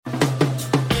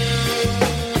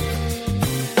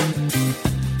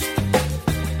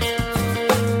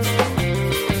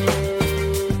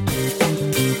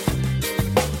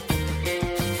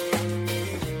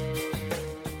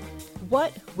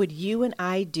you and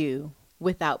I do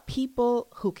without people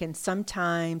who can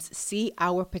sometimes see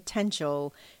our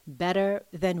potential better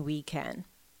than we can.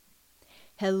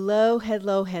 Hello,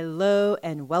 hello, hello,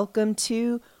 and welcome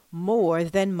to More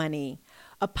Than Money,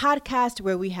 a podcast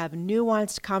where we have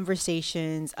nuanced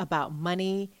conversations about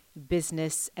money,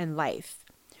 business, and life,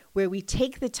 where we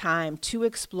take the time to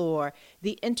explore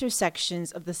the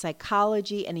intersections of the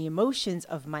psychology and emotions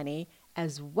of money,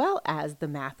 as well as the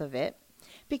math of it,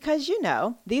 because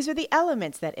these are the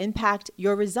elements that impact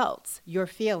your results, your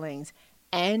feelings,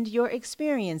 and your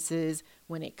experiences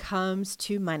when it comes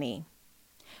to money.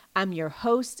 I'm your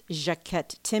host,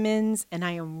 Jacquette Timmons, and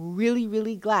I am really,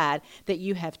 really glad that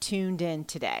you have tuned in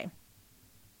today.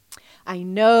 I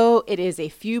know it is a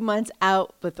few months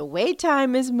out, but the way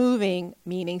time is moving,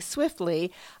 meaning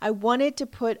swiftly, I wanted to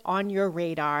put on your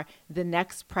radar the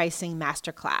next pricing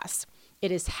masterclass.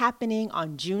 It is happening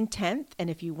on June 10th, and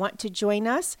if you want to join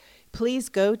us, please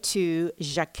go to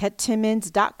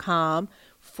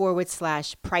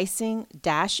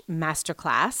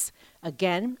jacquettetimmons.com/pricing-masterclass.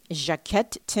 Again,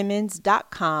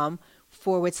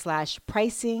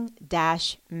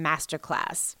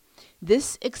 jacquettetimmons.com/pricing-masterclass.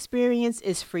 This experience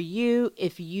is for you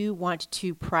if you want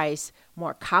to price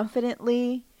more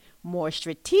confidently, more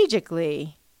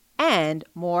strategically, and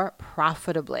more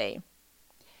profitably.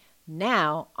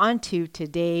 Now, on to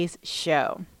today's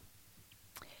show.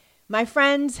 My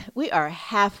friends, we are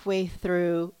halfway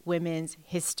through Women's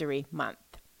History Month.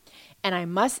 And I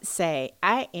must say,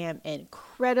 I am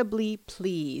incredibly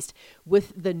pleased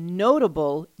with the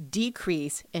notable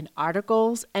decrease in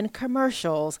articles and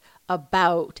commercials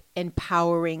about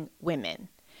empowering women,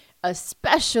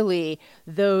 especially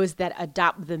those that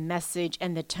adopt the message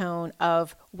and the tone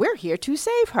of, "We're here to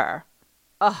save her."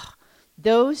 Ugh.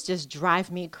 Those just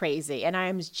drive me crazy. And I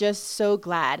am just so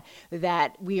glad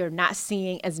that we are not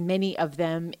seeing as many of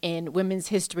them in Women's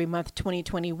History Month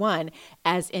 2021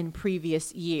 as in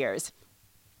previous years.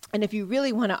 And if you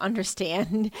really want to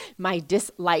understand my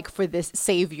dislike for this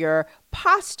savior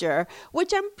posture,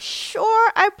 which I'm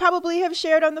sure I probably have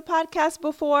shared on the podcast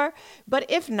before, but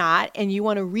if not, and you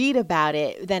want to read about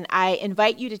it, then I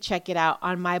invite you to check it out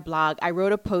on my blog. I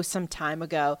wrote a post some time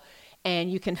ago,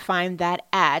 and you can find that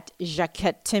at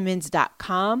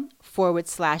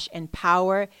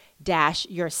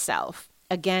jacquettetimmons.com/empower-yourself.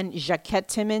 Again,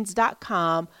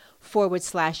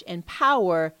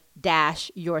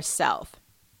 jacquettetimmons.com/empower-yourself.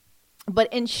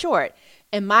 But in short,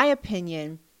 in my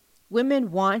opinion, women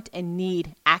want and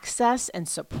need access and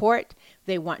support.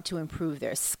 They want to improve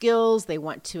their skills. They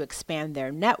want to expand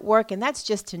their network. And that's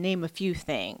just to name a few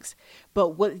things. But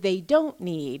what they don't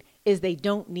need is they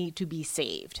don't need to be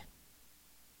saved.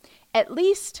 At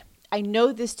least I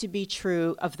know this to be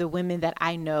true of the women that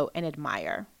I know and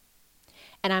admire.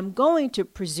 And I'm going to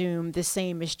presume the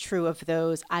same is true of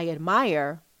those I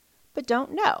admire but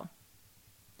don't know.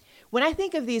 When I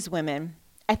think of these women,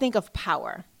 I think of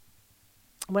power.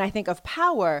 When I think of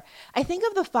power, I think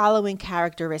of the following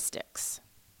characteristics: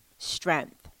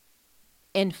 strength,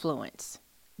 influence,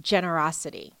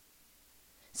 generosity,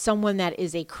 someone that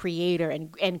is a creator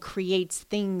and creates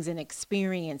things and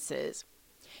experiences,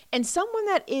 and someone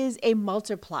that is a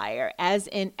multiplier, as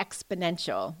in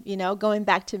exponential, going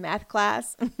back to math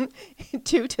class,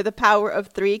 2 to the power of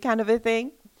 3 kind of a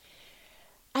thing.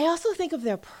 I also think of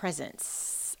their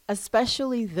presence,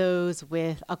 especially those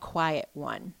with a quiet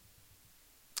one.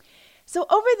 So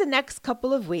over the next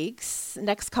couple of weeks,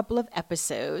 next couple of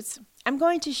episodes, I'm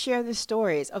going to share the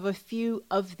stories of a few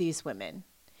of these women.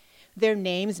 Their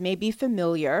names may be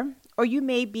familiar, or you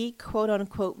may be, quote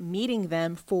unquote, meeting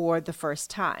them for the first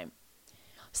time.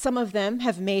 Some of them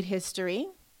have made history.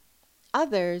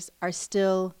 Others are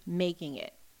still making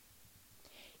it.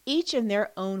 Each in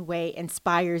their own way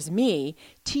inspires me,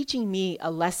 teaching me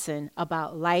a lesson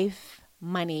about life,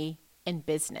 money, and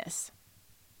business.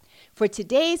 For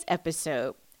today's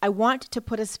episode, I want to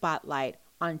put a spotlight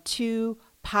on 2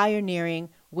 pioneering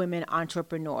women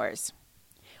entrepreneurs.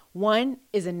 One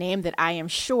is a name that I am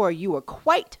sure you are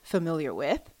quite familiar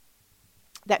with.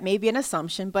 That may be an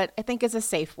assumption, but I think it's a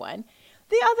safe one.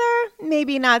 The other,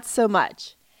 maybe not so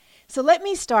much. So let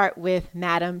me start with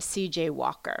Madam C.J.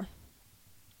 Walker.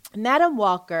 Madam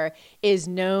Walker is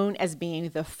known as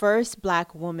being the first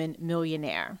Black woman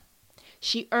millionaire.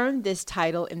 She earned this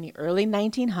title in the early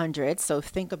 1900s, so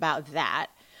think about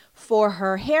that, for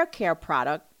her hair care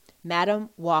product, Madam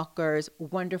Walker's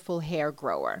Wonderful Hair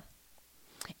Grower.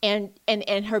 And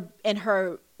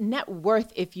her net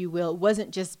worth, if you will,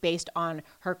 wasn't just based on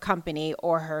her company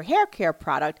or her hair care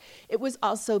product. It was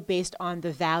also based on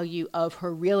the value of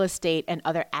her real estate and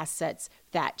other assets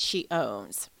that she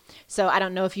owns. So I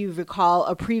don't know if you recall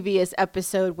a previous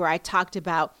episode where I talked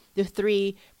about the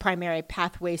 3 primary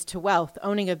pathways to wealth: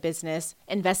 owning a business,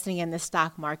 investing in the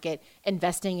stock market,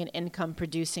 investing in income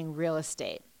producing real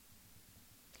estate.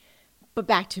 But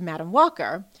back to Madam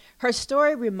Walker, her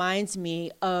story reminds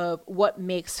me of what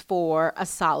makes for a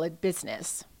solid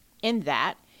business, in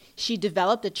that she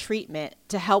developed a treatment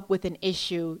to help with an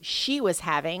issue she was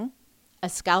having, a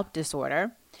scalp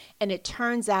disorder, and it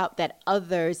turns out that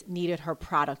others needed her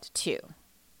product too.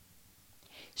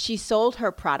 She sold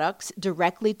her products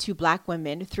directly to Black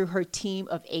women through her team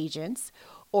of agents,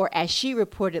 or as she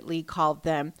reportedly called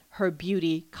them, her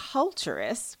beauty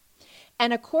culturists.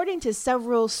 And according to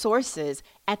several sources,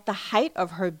 at the height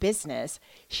of her business,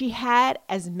 she had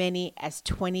as many as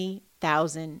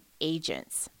 20,000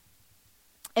 agents.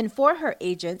 And for her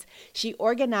agents, she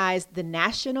organized the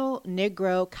National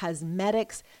Negro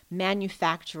Cosmetics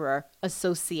Manufacturer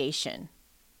Association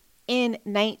in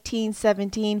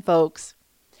 1917, folks.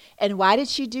 And why did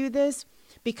she do this?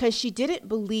 Because she didn't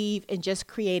believe in just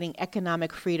creating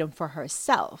economic freedom for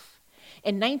herself.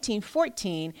 In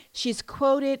 1914, she's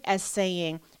quoted as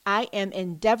saying, "I am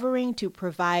endeavoring to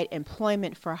provide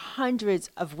employment for hundreds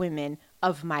of women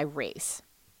of my race."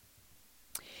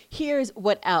 Here's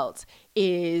what else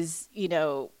is,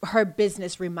 her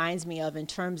business reminds me of in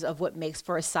terms of what makes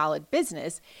for a solid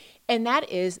business. And that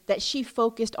is that she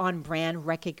focused on brand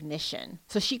recognition.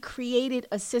 So she created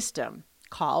a system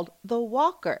called the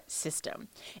Walker system.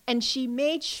 And she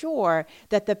made sure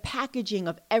that the packaging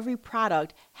of every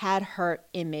product had her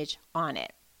image on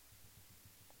it.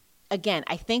 Again,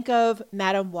 I think of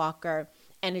Madam Walker,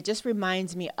 and it just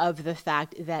reminds me of the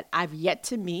fact that I've yet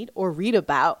to meet or read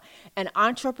about an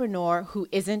entrepreneur who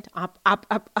isn't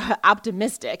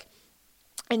optimistic.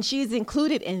 And she's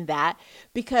included in that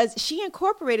because she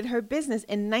incorporated her business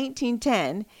in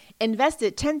 1910,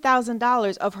 invested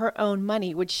 $10,000 of her own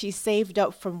money, which she saved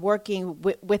up from working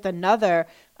with another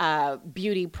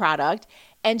beauty product.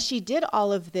 And she did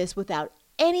all of this without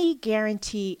any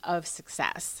guarantee of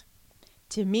success.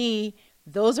 To me,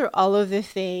 those are all of the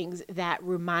things that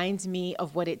reminds me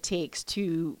of what it takes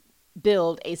to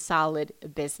build a solid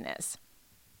business.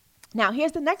 Now,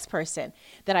 here's the next person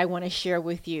that I want to share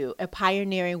with you, a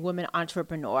pioneering woman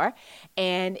entrepreneur,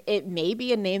 and it may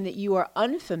be a name that you are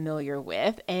unfamiliar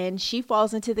with, and she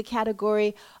falls into the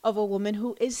category of a woman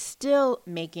who is still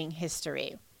making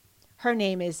history. Her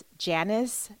name is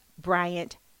Janice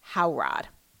Bryant Howrod.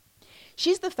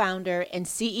 She's the founder and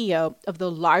CEO of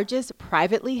the largest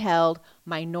privately held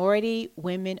minority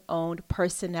women-owned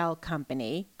personnel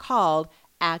company called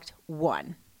Act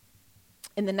One.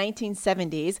 In the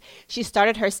 1970s, she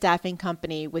started her staffing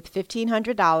company with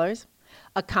 $1,500,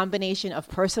 a combination of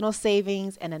personal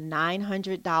savings and a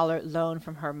 $900 loan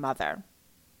from her mother.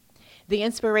 The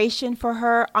inspiration for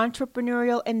her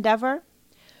entrepreneurial endeavor?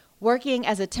 Working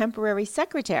as a temporary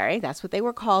secretary, that's what they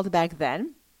were called back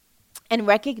then, and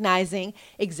recognizing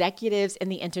executives in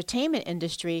the entertainment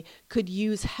industry could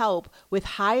use help with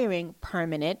hiring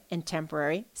permanent and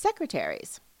temporary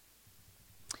secretaries.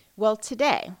 Well,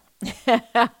 today,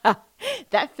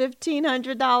 that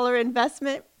 $1,500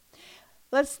 investment,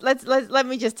 let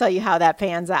me just tell you how that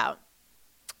pans out.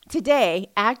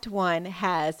 Today, Act One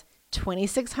has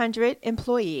 2,600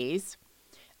 employees,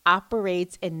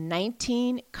 operates in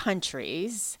 19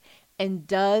 countries, and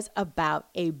does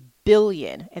about $1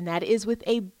 billion, and that is with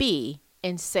a B,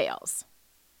 in sales.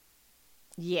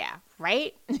 Yeah,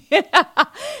 right?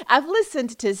 I've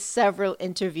listened to several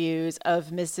interviews of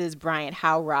Mrs. Bryant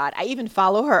Howrod. I even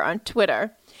follow her on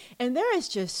Twitter, and there is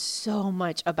just so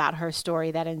much about her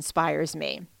story that inspires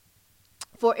me.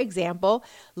 For example,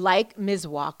 like Ms.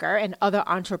 Walker and other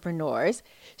entrepreneurs,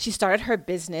 she started her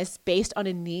business based on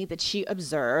a need that she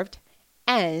observed,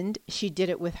 and she did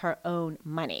it with her own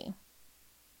money.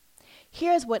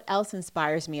 Here's what else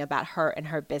inspires me about her and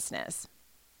her business.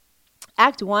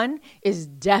 Act One is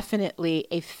definitely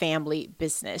a family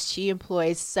business. She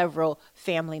employs several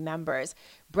family members,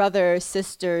 brothers,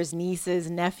 sisters, nieces,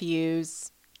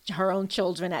 nephews, her own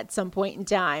children at some point in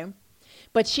time.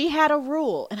 But she had a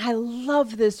rule, and I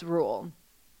love this rule.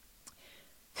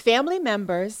 Family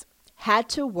members had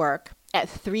to work at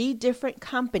 3 different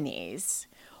companies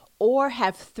or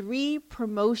have 3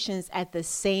 promotions at the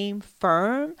same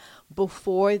firm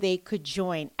before they could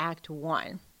join Act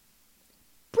One.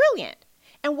 Brilliant.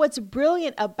 And what's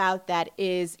brilliant about that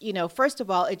is, first of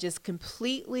all, it just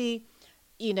completely,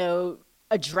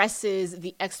 addresses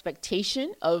the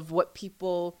expectation of what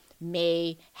people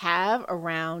may have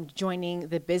around joining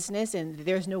the business, and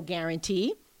there's no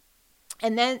guarantee.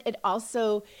 And then it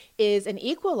also is an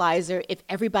equalizer if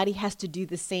everybody has to do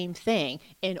the same thing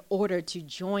in order to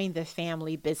join the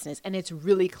family business. And it's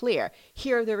really clear.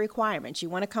 Here are the requirements. You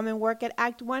want to come and work at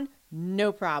Act One?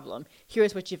 No problem.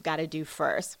 Here's what you've got to do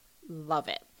first. Love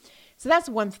it. So that's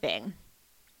one thing.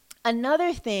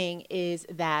 Another thing is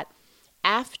that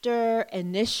after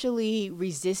initially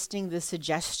resisting the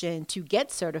suggestion to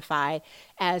get certified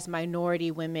as minority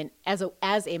women, as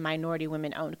a minority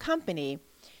women-owned company,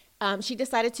 she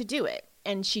decided to do it.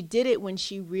 And she did it when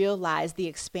she realized the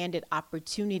expanded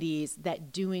opportunities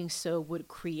that doing so would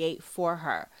create for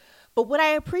her. But what I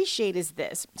appreciate is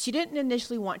this. She didn't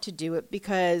initially want to do it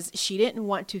because she didn't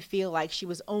want to feel like she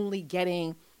was only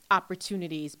getting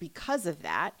opportunities because of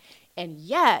that. And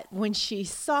yet, when she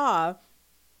saw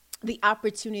the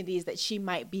opportunities that she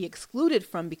might be excluded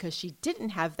from because she didn't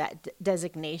have that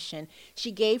designation,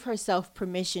 she gave herself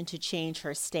permission to change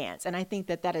her stance. And I think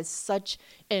that that is such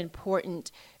an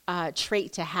important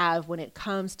trait to have when it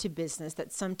comes to business,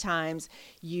 that sometimes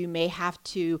you may have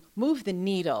to move the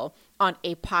needle on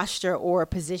a posture or a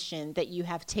position that you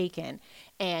have taken.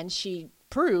 And she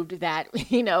proved that,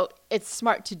 it's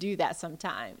smart to do that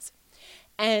sometimes.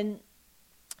 And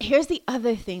here's the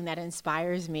other thing that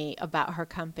inspires me about her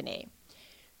company.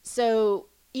 So,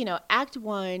 Act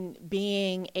One,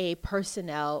 being a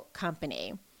personnel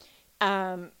company,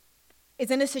 is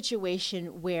in a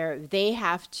situation where they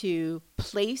have to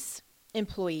place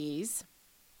employees,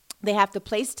 they have to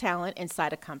place talent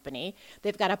inside a company,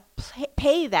 they've got to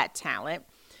pay that talent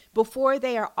before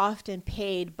they are often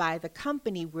paid by the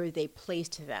company where they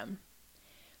placed them.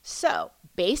 So,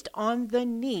 based on the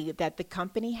need that the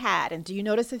company had, and do you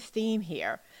notice a theme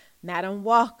here? Madam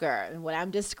Walker, and what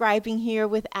I'm describing here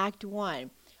with Act One,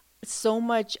 so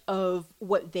much of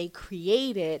what they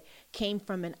created came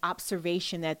from an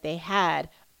observation that they had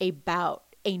about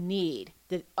a need,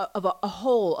 of a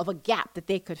hole, of a gap that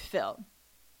they could fill.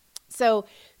 So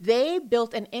they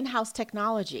built an in-house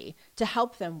technology to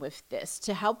help them with this,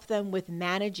 to help them with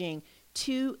managing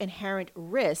two inherent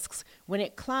risks when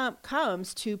it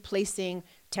comes to placing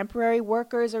temporary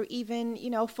workers or even,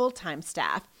 full-time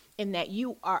staff, in that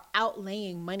you are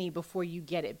outlaying money before you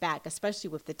get it back, especially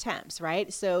with the temps,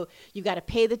 right? So you've got to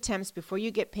pay the temps before you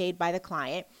get paid by the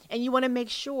client, and you want to make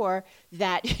sure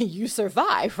that you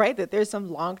survive, right? That there's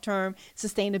some long-term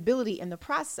sustainability in the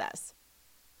process.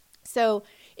 So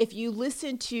if you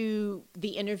listen to the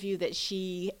interview that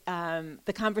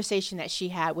the conversation that she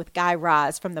had with Guy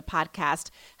Raz from the podcast,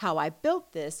 How I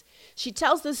Built This, she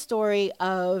tells the story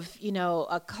of,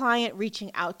 a client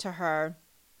reaching out to her,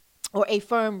 or a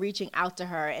firm reaching out to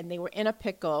her, and they were in a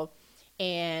pickle,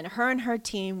 and her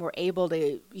team were able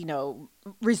to,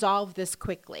 resolve this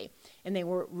quickly. And they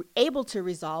were able to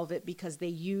resolve it because they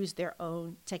used their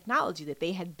own technology that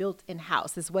they had built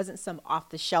in-house. This wasn't some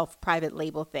off-the-shelf private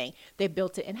label thing. They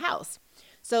built it in-house.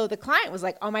 So the client was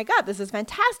like, oh my God, this is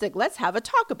fantastic. Let's have a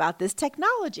talk about this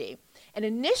technology. And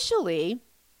initially,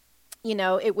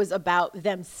 it was about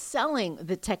them selling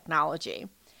the technology.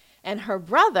 And her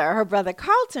brother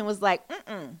Carlton, was like,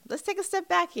 let's take a step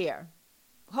back here.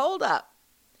 Hold up.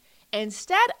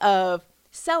 Instead of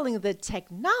selling the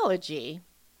technology,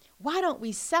 why don't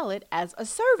we sell it as a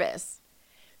service?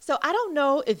 So I don't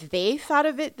know if they thought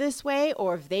of it this way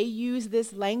or if they use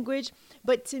this language,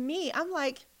 but to me, I'm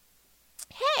like,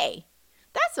 hey,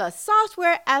 that's a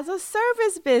software as a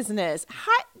service business.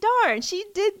 Hot darn. She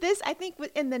did this, I think,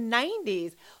 in the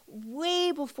 90s,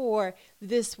 way before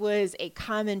this was a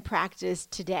common practice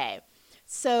today.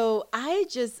 So I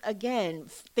just, again,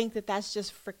 think that that's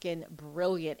just freaking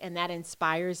brilliant, and that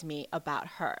inspires me about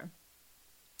her.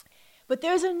 But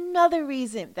there's another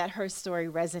reason that her story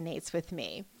resonates with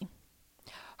me.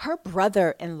 Her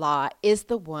brother-in-law is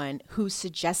the one who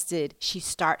suggested she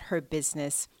start her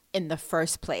business in the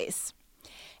first place.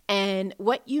 And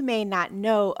what you may not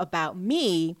know about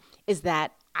me is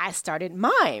that I started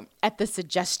mine at the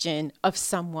suggestion of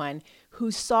someone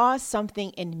who saw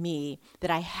something in me that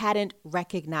I hadn't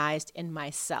recognized in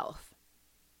myself.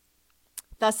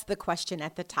 Thus, the question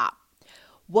at the top: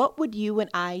 what would you and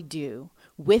I do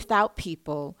without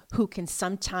people who can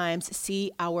sometimes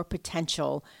see our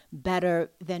potential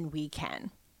better than we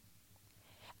can?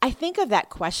 I think of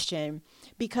that question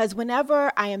because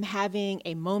whenever I am having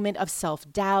a moment of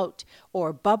self-doubt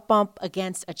or bump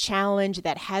against a challenge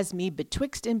that has me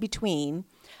betwixt and between,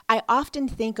 I often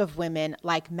think of women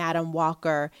like Madam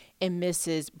Walker and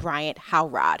Mrs. Bryant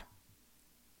Howrod.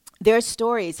 Their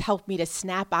stories help me to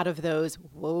snap out of those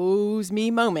woes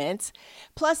me moments.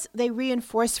 Plus, they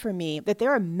reinforce for me that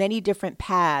there are many different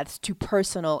paths to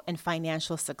personal and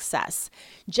financial success.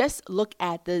 Just look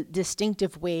at the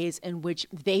distinctive ways in which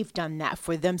they've done that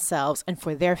for themselves and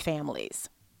for their families.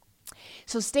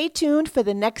 So stay tuned for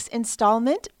the next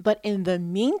installment. But in the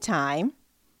meantime,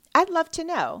 I'd love to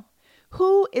know,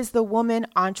 who is the woman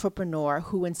entrepreneur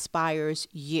who inspires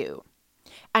you?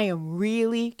 I am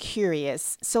really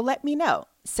curious, so let me know.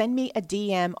 Send me a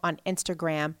DM on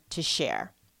Instagram to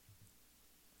share.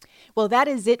 Well, that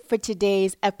is it for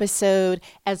today's episode.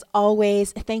 As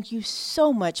always, thank you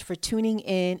so much for tuning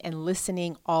in and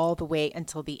listening all the way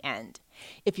until the end.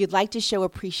 If you'd like to show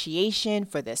appreciation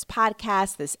for this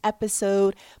podcast, this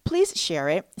episode, please share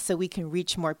it so we can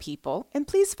reach more people, and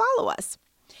please follow us.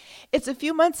 It's a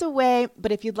few months away,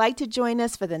 but if you'd like to join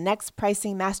us for the next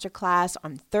pricing masterclass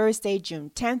on Thursday, June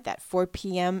 10th at 4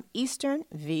 p.m. Eastern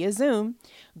via Zoom,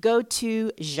 go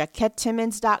to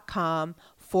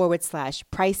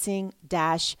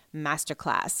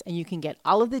JacquetteTimmons.com/pricing-masterclass, and you can get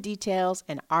all of the details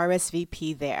and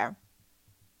RSVP there.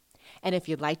 And if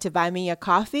you'd like to buy me a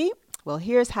coffee, well,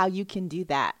 here's how you can do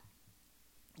that.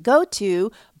 Go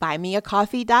to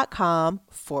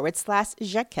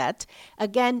buymeacoffee.com/Jacquette.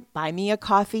 Again,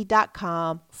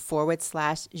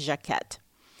 buymeacoffee.com/Jacquette.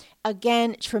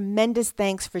 Again, tremendous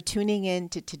thanks for tuning in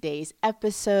to today's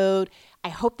episode. I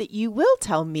hope that you will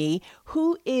tell me,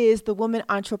 who is the woman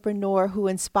entrepreneur who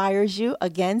inspires you.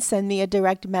 Again, send me a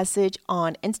direct message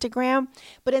on Instagram.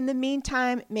 But in the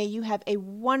meantime, may you have a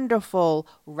wonderful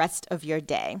rest of your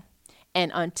day.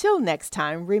 And until next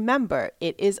time, remember,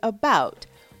 it is about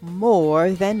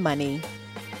more than money.